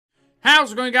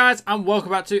How's it going, guys, and welcome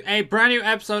back to a brand new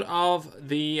episode of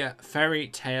the Fairy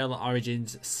Tale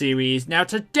Origins series. Now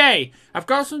today I've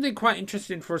got something quite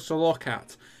interesting for us to look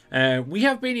at. We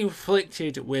have been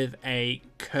inflicted with a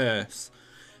curse.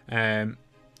 It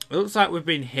looks like we've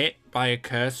been hit by a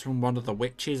curse from one of the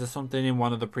witches or something in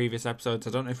one of the previous episodes. I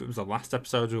don't know if it was the last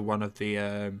episode with one of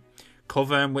the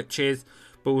Covern witches,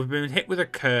 but we've been hit with a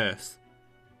curse.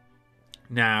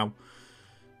 Now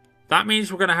that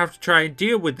means we're going to have to try and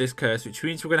deal with this curse, which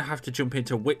means we're going to have to jump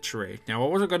into witchery. Now, I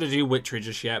wasn't going to do witchery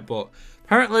just yet, but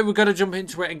apparently we've got to jump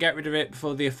into it and get rid of it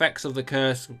before the effects of the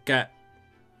curse get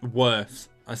worse,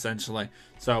 essentially.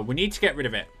 So we need to get rid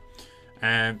of it.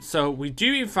 So we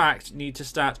do, in fact, need to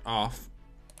start off.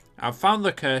 I've found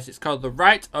the curse. It's called the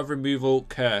Rite of Removal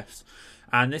Curse.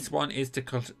 And this one is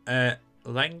to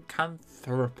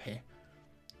lycanthropy.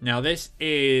 Now, this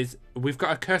is... We've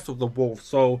got a curse of the wolf,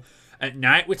 so... At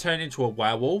night, we turn into a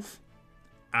werewolf,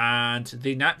 and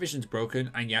the night vision's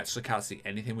broken, and you actually can't see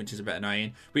anything, which is a bit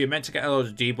annoying. But you're meant to get a load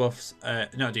of debuffs,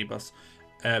 not debuffs,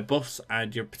 buffs,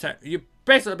 and you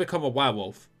basically become a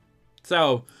werewolf.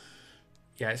 So,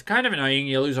 yeah, it's kind of annoying.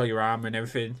 You lose all your armor and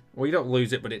everything. Well, you don't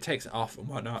lose it, but it takes it off and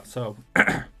whatnot. So,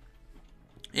 it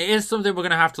is something we're going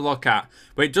to have to look at.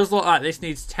 But it does look like this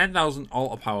needs 10,000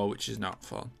 altar power, which is not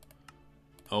fun.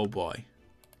 Oh, boy.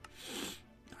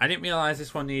 I didn't realise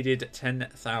this one needed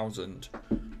 10,000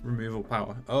 removal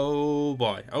power. Oh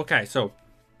boy. Okay, so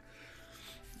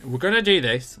we're going to do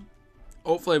this.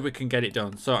 Hopefully we can get it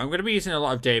done. So I'm going to be using a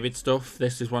lot of David's stuff.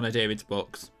 This is one of David's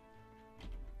books.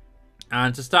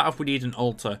 And to start off, we need an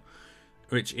altar,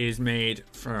 which is made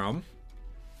from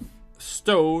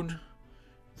stone,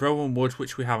 rowan wood,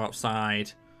 which we have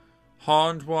outside,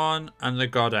 horned one, and the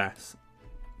goddess.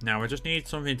 Now I just need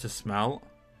something to smelt.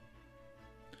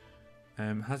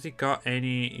 Has he got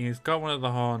any? He's got one of the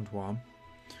horned one,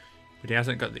 but he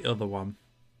hasn't got the other one.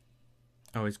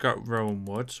 Oh, he's got rowan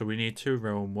wood, so we need 2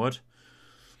 rowan wood.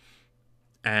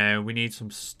 We need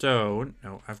some stone.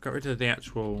 No, I've got rid of the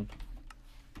actual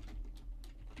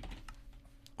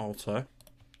altar.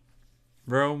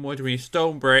 Rowan wood, we need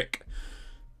stone brick,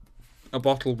 a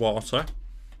bottled water,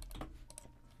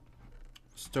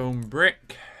 stone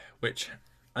brick, which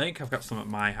I think I've got some at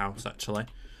my house actually.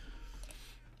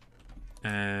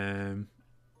 I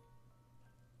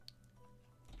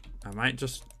might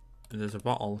just... There's a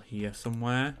bottle here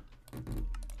somewhere.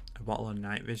 A bottle of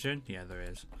night vision. Yeah, there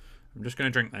is. I'm just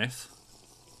going to drink this.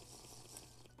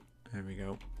 There we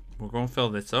go. We'll go and fill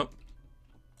this up.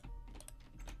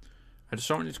 I just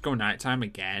don't want it to go nighttime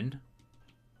again.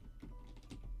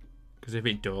 Because if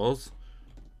it does,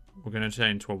 we're going to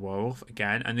turn into a werewolf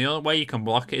again. And the only way you can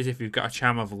block it is if you've got a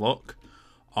charm of luck.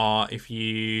 Or if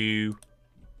you...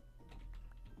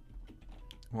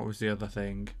 What was the other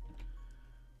thing?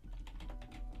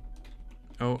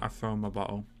 Oh, I've thrown my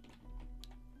bottle.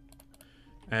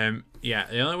 Yeah,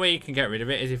 the only way you can get rid of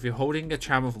it is if you're holding a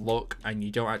charm of luck and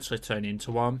you don't actually turn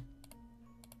into one.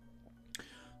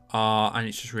 And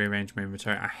it's just rearranged my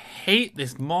inventory. I hate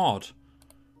this mod.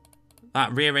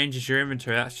 That rearranges your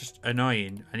inventory. That's just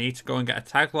annoying. I need to go and get a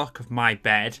tag lock of my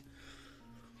bed.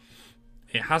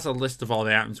 It has a list of all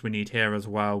the items we need here as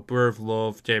well. Brew of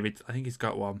Love. David, I think he's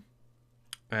got one.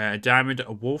 A diamond,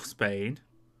 a wolf's bane,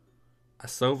 a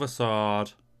silver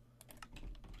sword,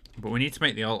 but we need to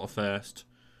make the altar first.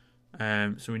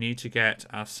 So we need to get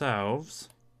ourselves...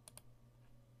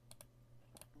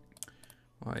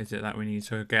 What is it that we need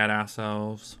to get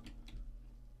ourselves?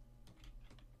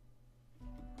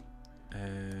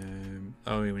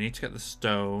 Oh, we need to get the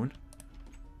stone.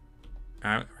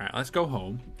 Right, let's go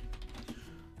home.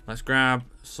 Let's grab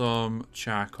some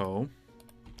charcoal.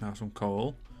 Now some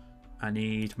coal. I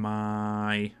need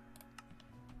my...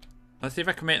 Let's see if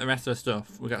I can make the rest of the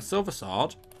stuff. We got a silver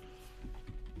sword,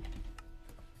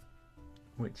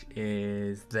 which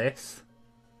is this.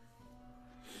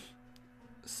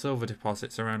 Silver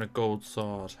deposits around a gold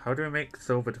sword. How do we make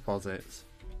silver deposits?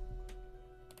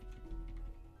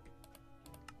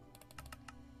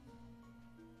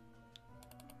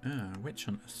 Witch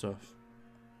hunter stuff.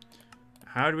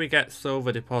 How do we get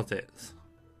silver deposits?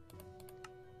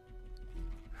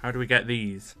 How do we get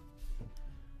these?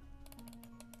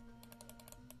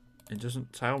 It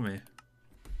doesn't tell me.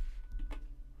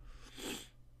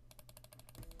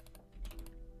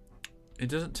 It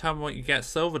doesn't tell me what you get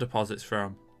silver deposits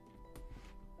from.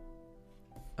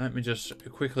 Let me just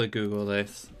quickly Google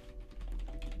this.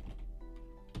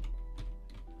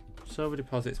 Silver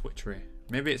deposits witchery.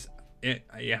 Maybe it's...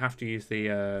 you have to use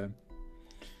the...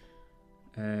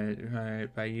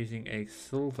 by using a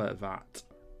silver vat.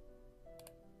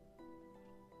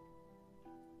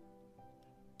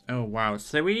 Oh, wow.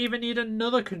 So we even need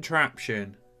another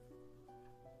contraption.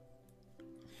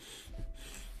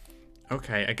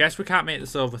 Okay, I guess we can't make the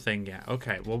silver thing yet.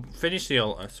 Okay, we'll finish the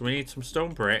altar. So we need some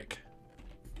stone brick.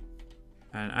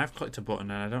 And I've clicked a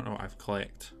button and I don't know what I've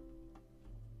clicked.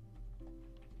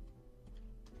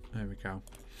 There we go.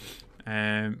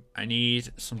 I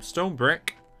need some stone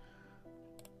brick.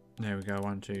 There we go.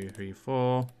 1, 2, 3,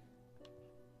 4.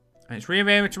 And it's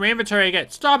re-inventory to my inventory again.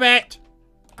 Stop it!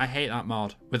 I hate that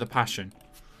mod with a passion.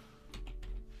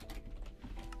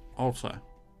 Altar.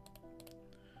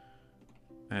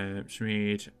 So we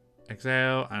need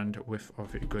exile and whiff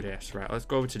of goodies. Right, let's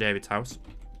go over to David's house.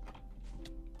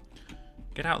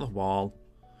 Get out of the wall.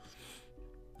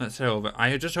 Let's head over.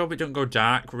 I just hope it doesn't go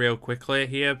dark real quickly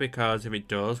here, because if it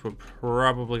does, we're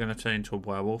probably going to turn into a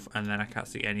werewolf and then I can't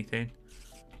see anything.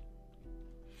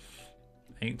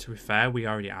 I think, to be fair, we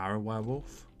already are a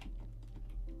werewolf.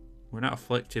 We're not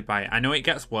afflicted by it. I know it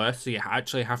gets worse, so you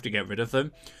actually have to get rid of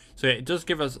them. So it does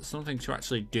give us something to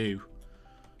actually do.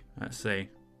 Let's see.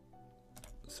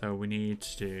 So we need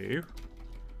to...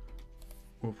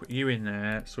 We'll put you in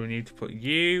there. So we need to put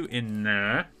you in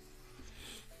there.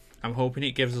 I'm hoping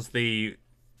it gives us the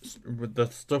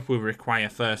stuff we require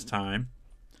first time.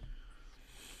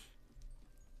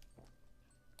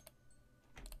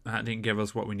 That didn't give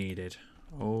us what we needed.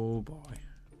 Oh boy.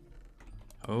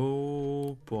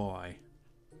 Oh boy.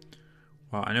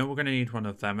 Well, I know we're going to need one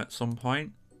of them at some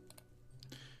point.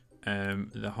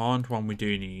 The horned one we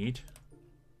do need.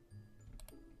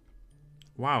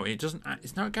 Wow, it doesn't...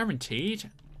 It's not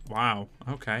guaranteed. Wow.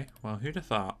 Okay. Well, who'd have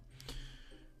thought?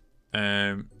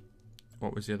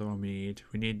 What was the other one we need?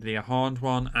 We need the horned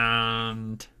one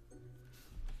and...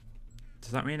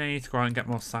 Does that mean I need to go out and get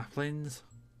more saplings?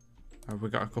 Or have we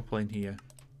got a couple in here?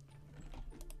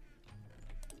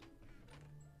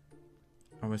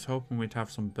 I was hoping we'd have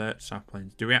some birch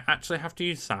saplings. Do we actually have to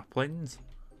use saplings?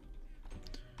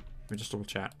 Let me just double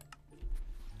check.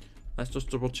 Let's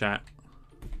just double check.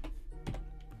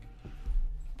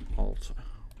 Alt.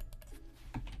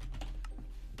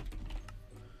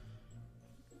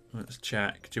 Let's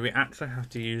check. Do we actually have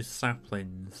to use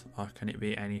saplings? Or can it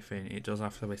be anything? It does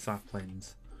have to be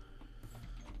saplings.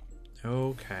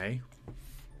 Okay.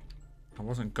 I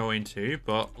wasn't going to,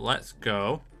 but let's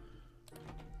go.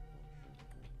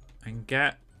 And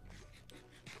get...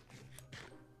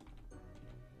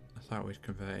 I thought we'd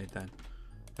converted then.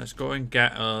 Let's go and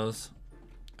get us...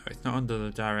 Oh, it's not under the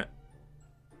direct...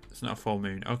 It's not a full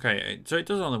moon. Okay, so it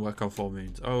does only work on full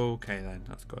moons. Okay then,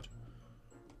 that's good.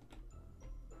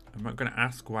 I'm not going to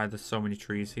ask why there's so many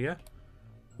trees here.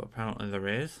 But apparently there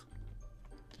is.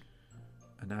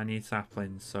 And I need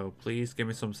saplings, so please give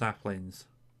me some saplings.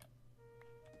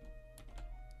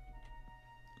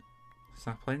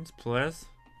 Saplings, please.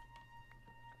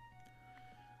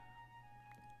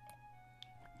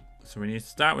 So we need to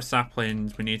start with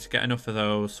saplings. We need to get enough of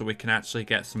those so we can actually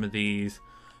get some of these.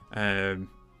 I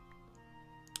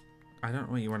don't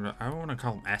know what you want to... I don't want to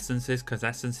call them essences, because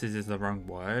essences is the wrong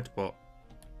word, but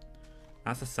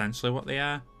that's essentially what they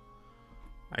are,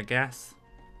 I guess.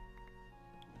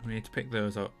 We need to pick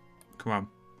those up. Come on.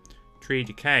 Tree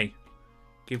decay.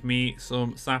 Give me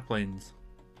some saplings.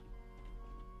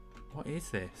 What is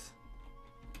this?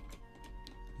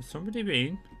 Has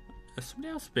somebody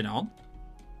else been on?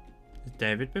 Has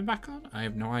David been back on? I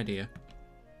have no idea.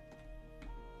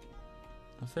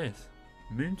 What's this?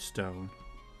 Moonstone.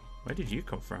 Where did you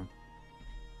come from?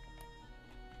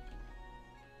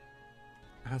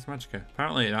 How's Magicka?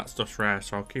 Apparently that stuff's rare,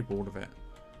 so I'll keep hold of it.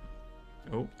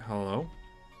 Oh, hello.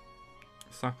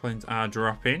 Saplings are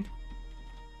dropping.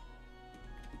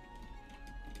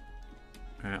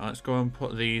 Alright, let's go and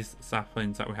put these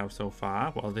saplings that we have so far,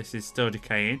 while this is still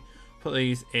decaying. Put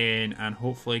these in and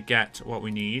hopefully get what we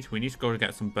need. We need to go to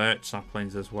get some birch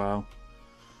saplings as well.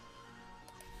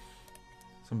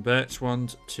 Some birch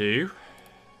ones too.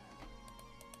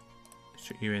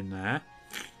 Shut you in there.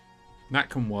 That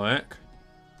can work.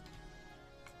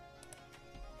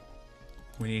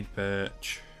 We need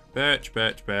birch. Birch,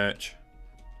 birch, birch.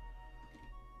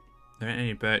 There ain't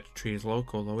any birch trees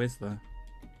local though, is there?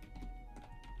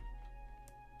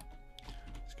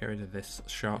 Let's get rid of this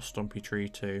short stumpy tree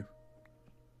too.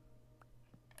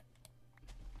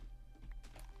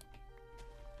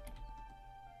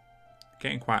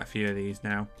 Getting quite a few of these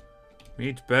now. We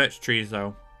need birch trees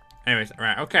though. Anyways,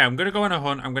 right, okay, I'm going to go on a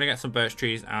hunt. I'm going to get some birch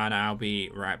trees and I'll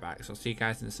be right back. So I'll see you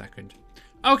guys in a second.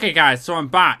 Okay, guys, so I'm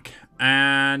back.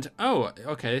 And, oh,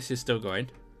 okay, this is still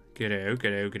going. Good-o,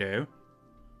 good-o, good-o.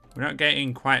 We're not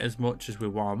getting quite as much as we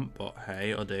want, but hey,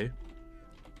 it'll do.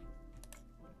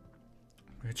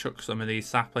 I'm going to chuck some of these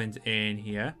saplings in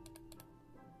here.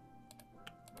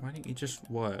 Why don't you just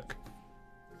work?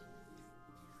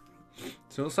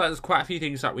 So it looks like there's quite a few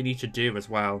things that we need to do as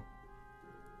well.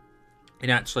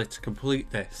 And actually to complete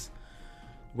this.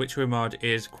 Witchery mod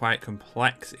is quite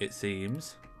complex, it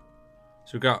seems.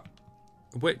 So we've got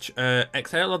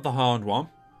Exhale of the Horned one.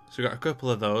 So we've got a couple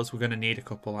of those. We're going to need a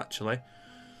couple actually.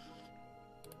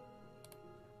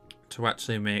 To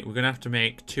actually make. We're going to have to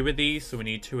make 2 of these. So we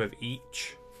need 2 of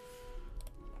each.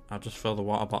 I'll just fill the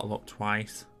water bottle up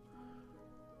twice.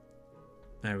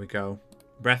 There we go.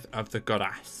 Breath of the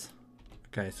Goddess.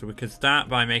 Okay, so we can start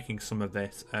by making some of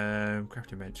this.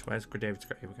 Crafting bench. Where's David's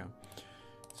got? Here we go.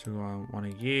 So we want one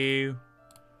of you.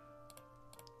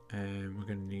 We're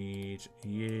going to need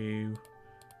you.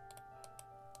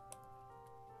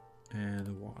 And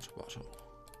the water bottle.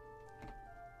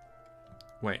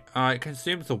 Wait, it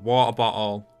consumes the water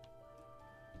bottle.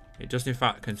 It does in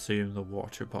fact consume the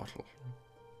water bottle.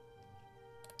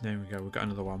 There we go, we've got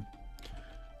another one.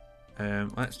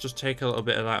 Let's just take a little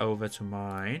bit of that over to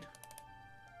mine.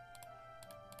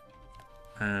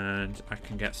 And I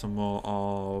can get some more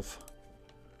of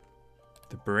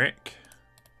the brick.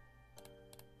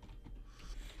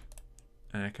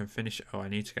 And I can finish. Oh, I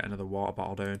need to get another water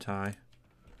bottle, don't I?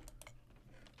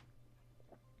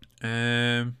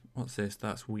 What's this?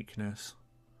 That's weakness.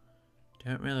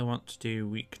 Don't really want to do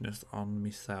weakness on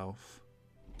myself.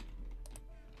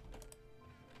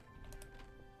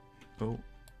 Oh,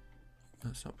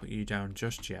 let's not put you down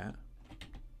just yet.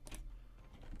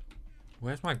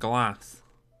 Where's my glass?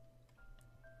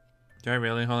 Do I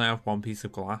really only have 1 piece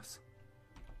of glass?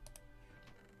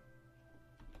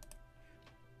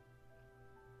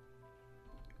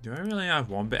 Do I really have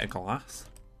 1 bit of glass?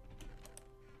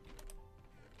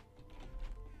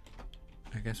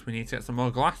 I guess we need to get some more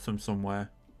glass from somewhere.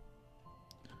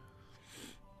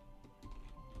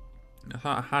 I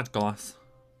thought I had glass.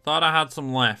 Thought I had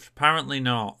some left. Apparently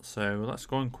not. So let's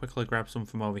go and quickly grab some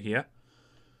from over here.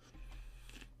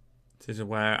 This is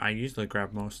where I usually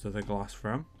grab most of the glass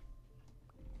from.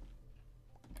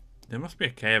 There must be a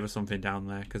cave or something down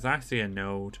there because I see a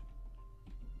node.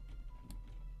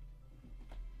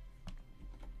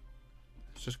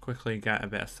 Just quickly get a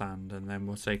bit of sand and then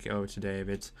we'll take it over to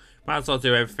David's. Might as well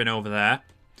do everything over there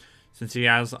since he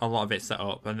has a lot of it set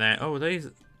up. And then, oh,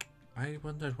 these, I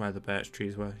wondered where the birch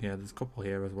trees were. Yeah, there's a couple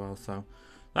here as well, so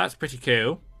that's pretty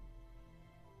cool.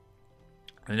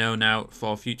 I know now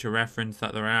for future reference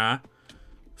that there are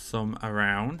some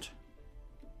around.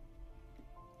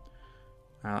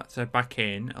 Let's head back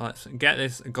in. Let's get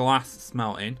this glass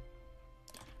smelting.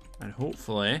 And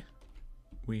hopefully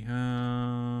we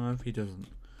have... He doesn't.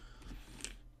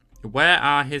 Where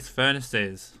are his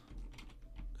furnaces?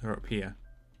 They're up here.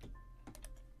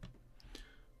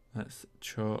 Let's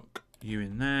chuck you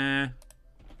in there.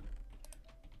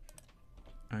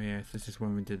 Oh yes, this is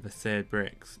when we did the seared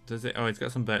bricks. Does it? Oh, it's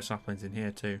got some birch saplings in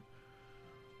here too.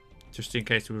 Just in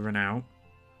case we run out.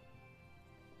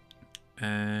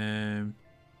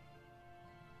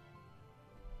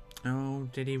 Oh,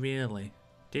 did he really?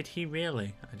 Did he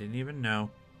really? I didn't even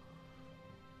know.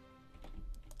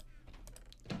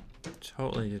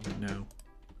 Totally didn't know.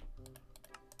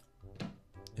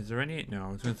 Is there any? No,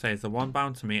 I was going to say, is the one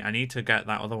bound to me? I need to get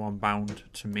that other one bound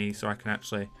to me so I can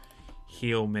actually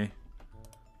heal me.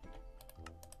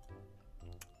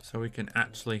 So we can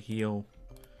actually heal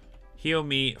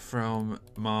me from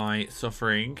my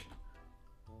suffering.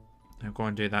 I'll go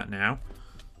and do that now.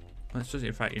 Let's just,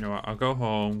 in fact, you know what? I'll go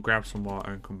home, grab some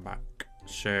water and come back.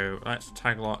 So let's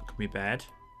tag lock my bed.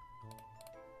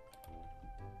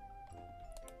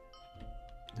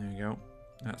 There we go.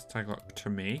 That's tag lock to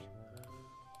me.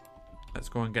 Let's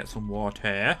go and get some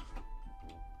water.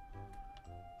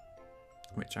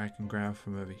 Which I can grab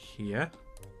from over here.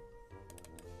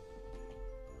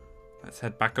 Let's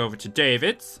head back over to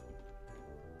David's.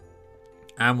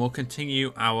 And we'll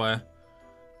continue our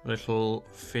little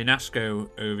finasco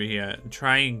over here. And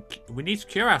try and... We need to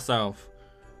cure ourselves.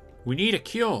 We need a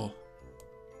cure.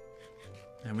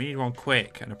 And we need one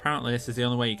quick. And apparently this is the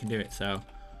only way you can do it, so...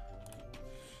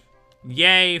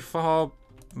 Yay for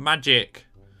magic.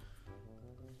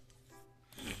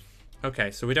 Okay,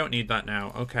 so we don't need that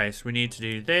now. Okay, so we need to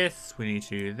do this. We need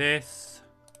to do this.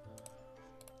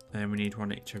 Then we need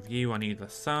one each of you on either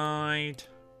side.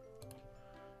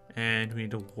 And we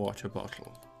need a water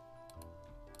bottle.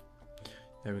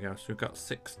 There we go. So we've got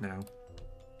 6 now.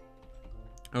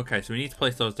 Okay, so we need to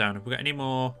place those down. Have we got any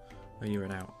more? Oh, you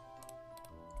ran out.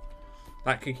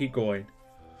 That can keep going.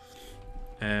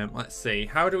 Let's see.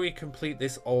 How do we complete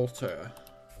this altar?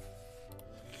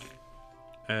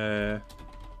 Let's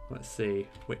see.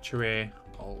 Witchery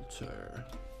altar.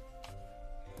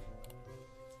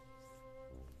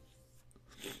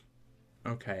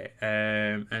 Okay,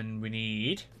 and we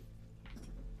need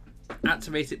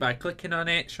activate it by clicking on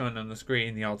it, showing on the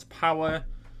screen the odds power.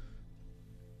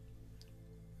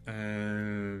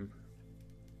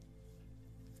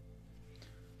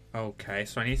 Okay,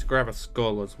 so I need to grab a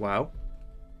skull as well.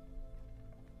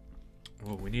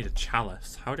 Oh, we need a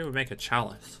chalice. How do we make a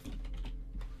chalice?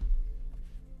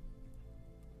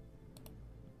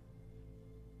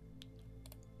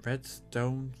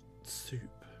 Redstone soup.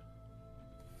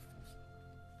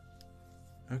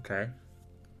 Okay.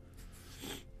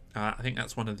 I think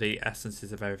that's one of the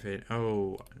essences of everything.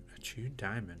 Oh, a tuned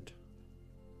diamond.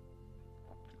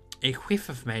 A whiff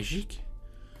of magic.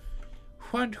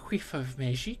 One whiff of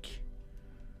magic.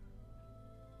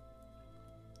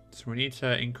 So we need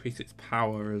to increase its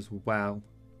power as well.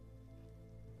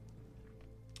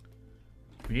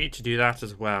 We need to do that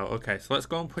as well. Okay, so let's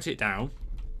go and put it down.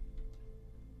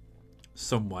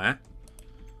 Somewhere.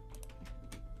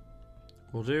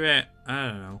 We'll do it, I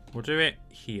don't know. We'll do it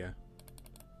here.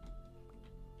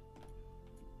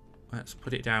 Let's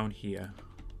put it down here.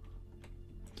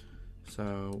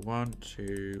 So 1,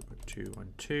 2, 2,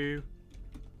 1, 2.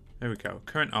 There we go.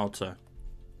 Current altar.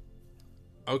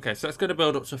 Okay, so that's going to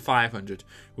build up to 500.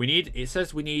 We need, it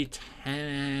says we need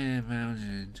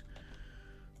 10,000.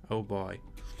 Oh boy.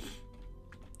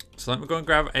 So let me go and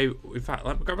grab a, in fact,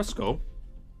 let me grab a skull.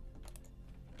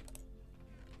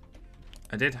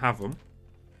 I did have them.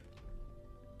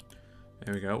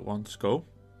 There we go, one skull.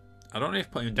 I don't know if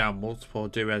putting down multiple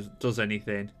does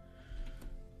anything.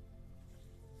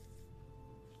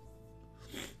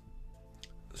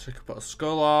 So we can put a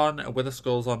skull on, with the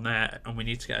skulls on there, and we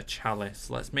need to get a chalice.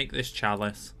 Let's make this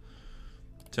chalice.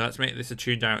 So let's make this a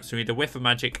tuned diamond. So we need a whiff of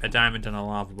magic, a diamond, and a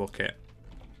lava bucket.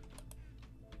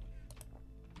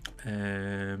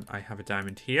 I have a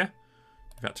diamond here.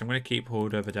 In fact, I'm going to keep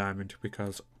hold of a diamond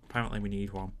because apparently we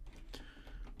need one.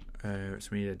 So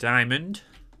we need a diamond.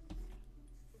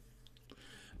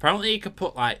 Apparently you could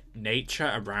put like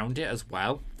nature around it as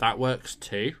well. That works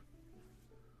too.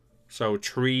 So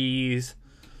trees,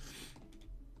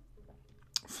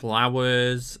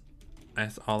 flowers,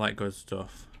 that's all that good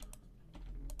stuff.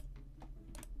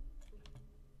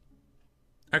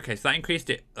 Okay, so that increased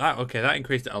it. That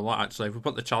increased it a lot actually. If we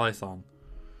put the chalice on,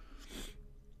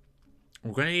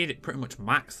 we're gonna need it pretty much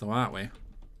max though, aren't we?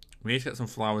 We need to get some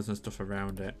flowers and stuff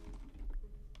around it.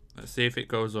 Let's see if it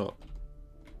goes up.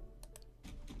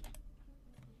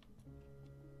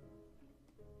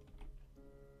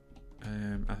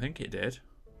 I think it did.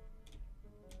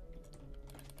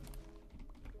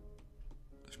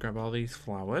 Let's grab all these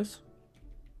flowers.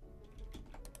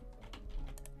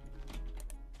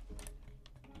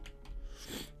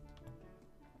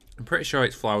 I'm pretty sure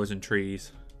it's flowers and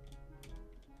trees.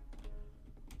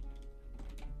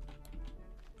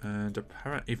 And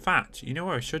apparently, in fact, you know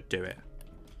where I should do it?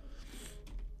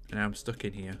 And I'm stuck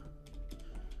in here.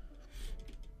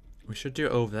 We should do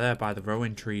it over there by the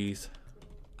rowing trees.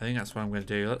 I think that's what I'm going to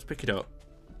do. Let's pick it up.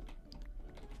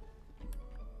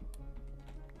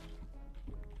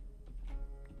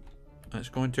 Let's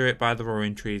go and do it by the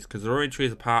rowing trees, because the rowing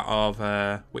trees are part of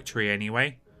Witchery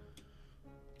anyway.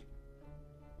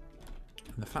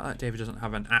 And the fact that David doesn't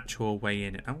have an actual way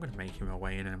in it, I'm going to make him a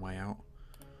way in and a way out.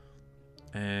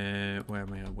 Where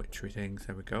am I on Witchery things?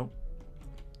 There we go.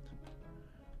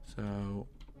 So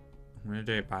I'm going to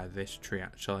do it by this tree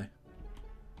actually.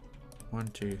 1,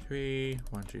 2, 3.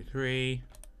 1, 2, 3.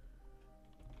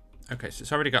 Okay, so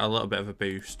it's already got a little bit of a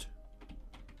boost.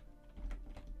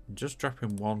 Just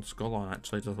dropping one skull on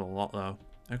actually does a lot though.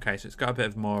 Okay, so it's got a bit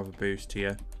of more of a boost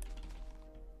here.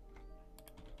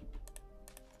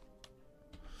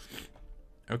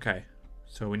 Okay,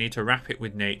 so we need to wrap it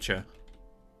with nature.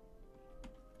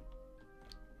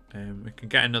 We can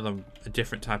get a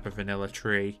different type of vanilla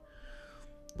tree.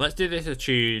 Let's do this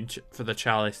attuned for the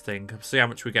chalice thing. See how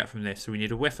much we get from this. So we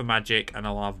need a whiff of magic and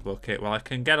a lava bucket. Well, I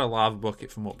can get a lava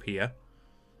bucket from up here.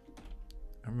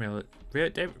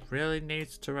 David really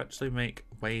needs to actually make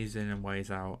ways in and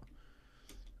ways out.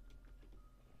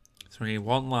 So we need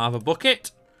one lava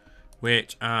bucket,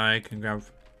 which I can grab.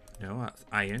 No, that's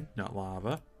iron, not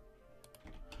lava.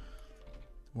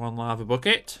 One lava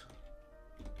bucket.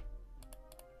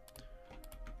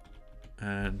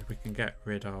 And we can get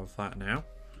rid of that now.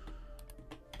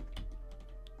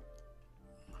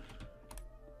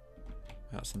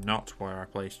 That's not where I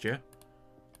placed you.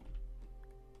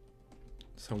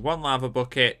 So one lava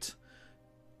bucket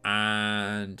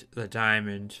and the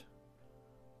diamond.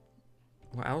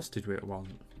 What else did we want?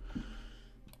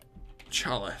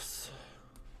 Chalice.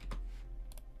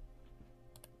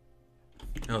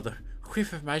 Oh, the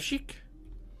whiff of magic.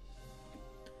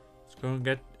 Let's Go and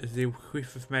get the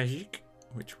whiff of magic,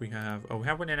 which we have. Oh, we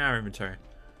have one in our inventory.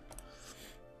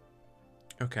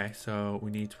 Okay, so we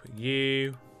need to put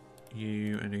you,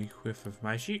 and a whiff of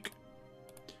magic.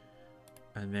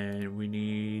 And then we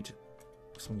need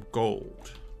some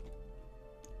gold.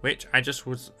 Which I just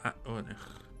was... oh, no.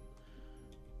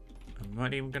 I'm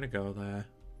not even going to go there.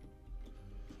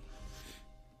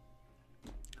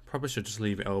 Probably should just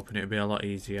leave it open. It would be a lot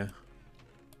easier.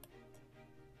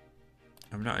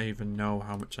 I'm not even know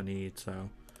how much I need, so...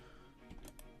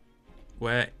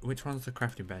 Which one's the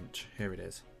crafting bench? Here it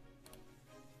is.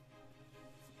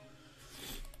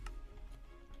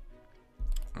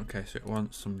 Okay, so it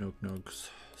wants some nug nugs.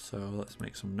 So let's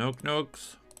make some nug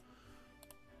nugs.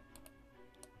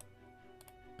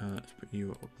 Let's put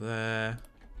you up there.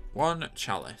 1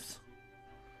 chalice.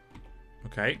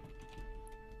 Okay.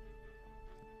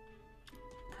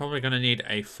 Probably going to need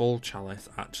a full chalice,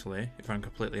 actually, if I'm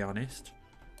completely honest.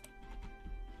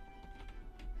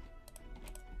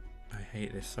 I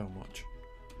hate this so much.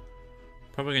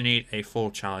 Probably going to need a full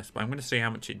chalice, but I'm going to see how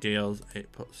much it deals.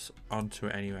 It puts onto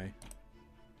it anyway.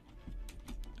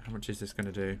 How much is this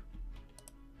going to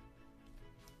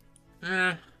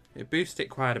do? It boosts it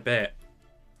quite a bit.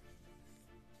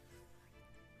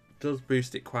 It does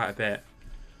boost it quite a bit.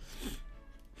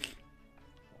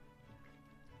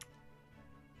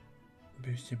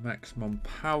 Boosting maximum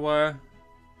power.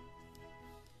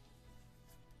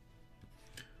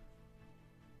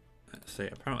 Let's see,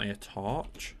 apparently a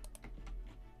torch.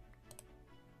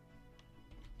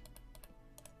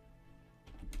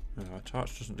 No, a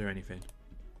torch doesn't do anything.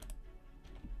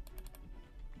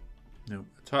 No,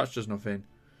 a torch does nothing.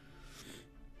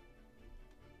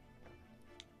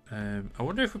 I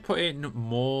wonder if we put in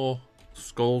more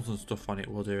skulls and stuff on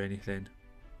it will do anything.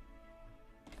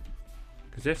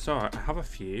 Because if so, I have a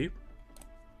few.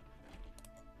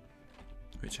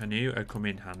 Which I knew would come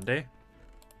in handy.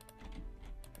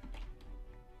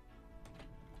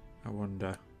 I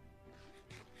wonder.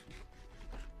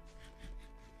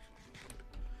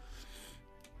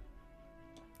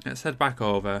 Let's head back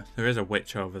over. There is a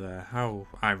witch over there. How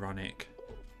ironic.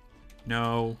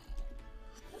 No.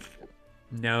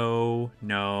 No,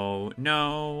 no,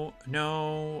 no,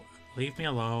 no. Leave me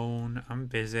alone. I'm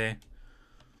busy.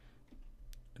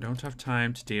 I don't have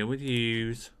time to deal with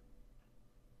yous.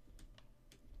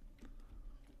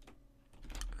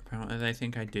 Apparently they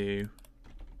think I do.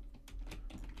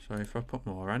 So if I put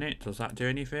more on it, does that do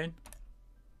anything?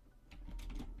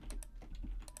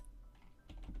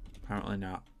 Apparently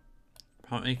not.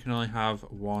 Apparently you can only have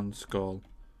 1 skull.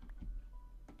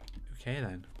 Okay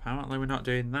then. Apparently we're not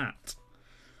doing that.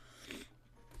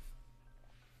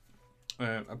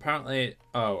 Apparently,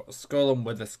 oh, skull and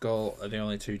wither skull are the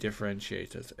only 2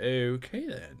 differentiators. Okay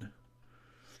then.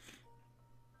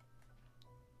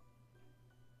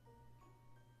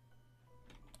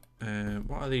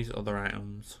 What are these other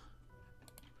items?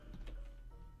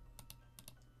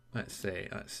 Let's see,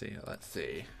 let's see, let's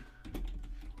see.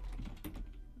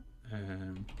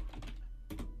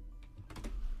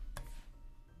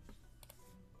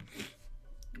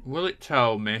 Will it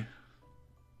tell me?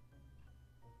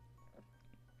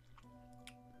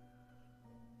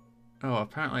 Oh,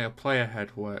 apparently a player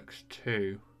head works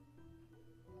too.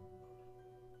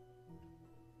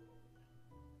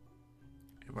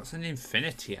 What's an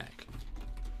infinity egg?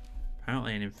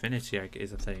 Apparently an infinity egg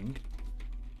is a thing.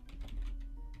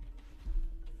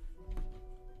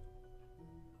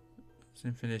 It's an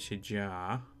infinity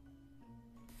jar.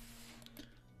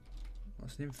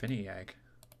 What's an infinity egg?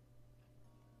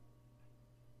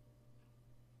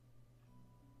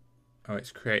 Oh,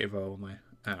 it's creative only.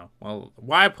 Oh, well,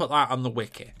 why put that on the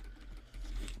wiki?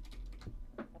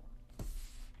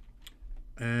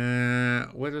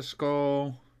 Wither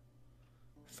skull.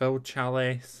 Filled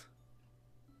chalice.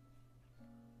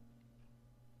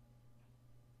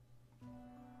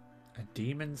 A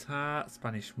demon's heart.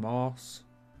 Spanish moss.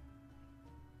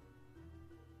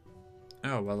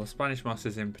 Oh, well, the Spanish moss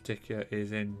is in particular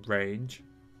is in range.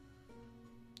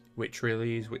 Witchery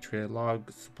leaves, witchery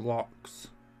logs, blocks.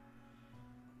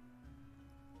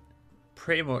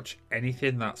 Pretty much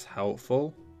anything that's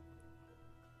helpful.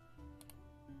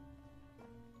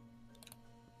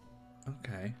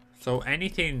 Okay. So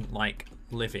anything like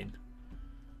living.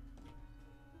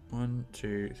 1,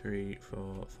 2, 3,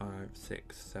 4, 5,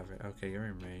 6, 7. Okay, you're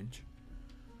in range.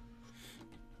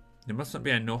 There mustn't be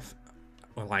enough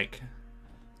like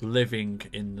living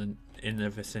in the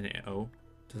vicinity. Oh,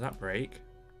 does that break?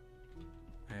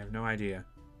 I have no idea.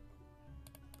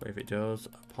 But if it does,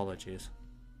 apologies.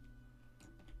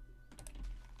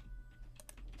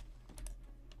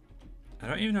 I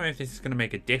don't even know if this is going to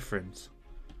make a difference.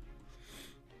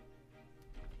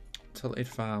 tilted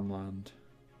farmland.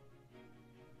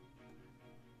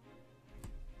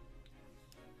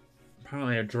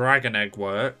 Apparently a dragon egg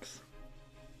works.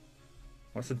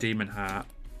 What's a demon heart?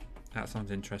 That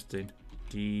sounds interesting.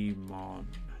 Demon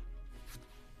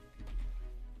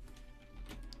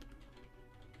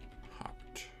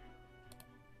heart.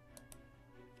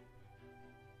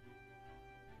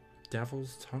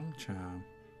 Devil's tongue charm.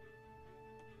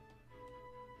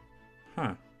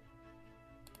 Huh.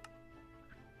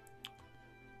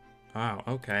 Wow,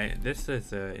 okay. This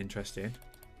is interesting.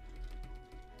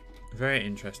 Very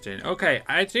interesting. Okay,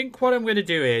 I think what I'm going to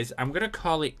do is I'm going to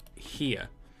call it here.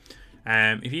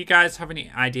 If you guys have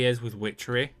any ideas with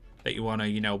witchery that you want to,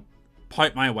 you know,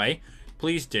 point my way,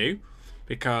 please do.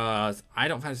 Because I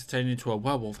don't fancy turning into a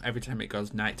werewolf every time it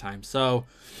goes nighttime. So,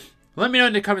 let me know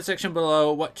in the comment section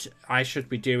below what I should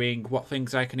be doing. What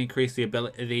things I can increase the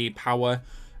ability, the power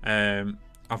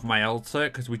of my altar.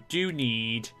 Because we do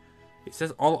need... It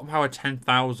says all power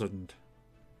 10,000.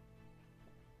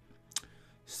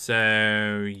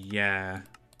 So, yeah.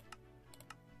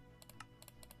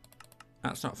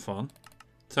 That's not fun.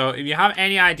 So, if you have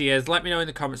any ideas, let me know in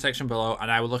the comment section below.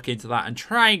 And I will look into that and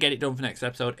try and get it done for next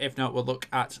episode. If not, we'll look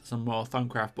at some more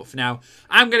Thaumcraft. But for now,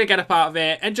 I'm going to get up out of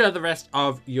here. Enjoy the rest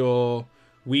of your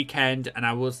weekend. And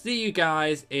I will see you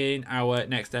guys in our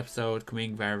next episode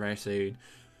coming very, very soon.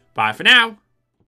 Bye for now.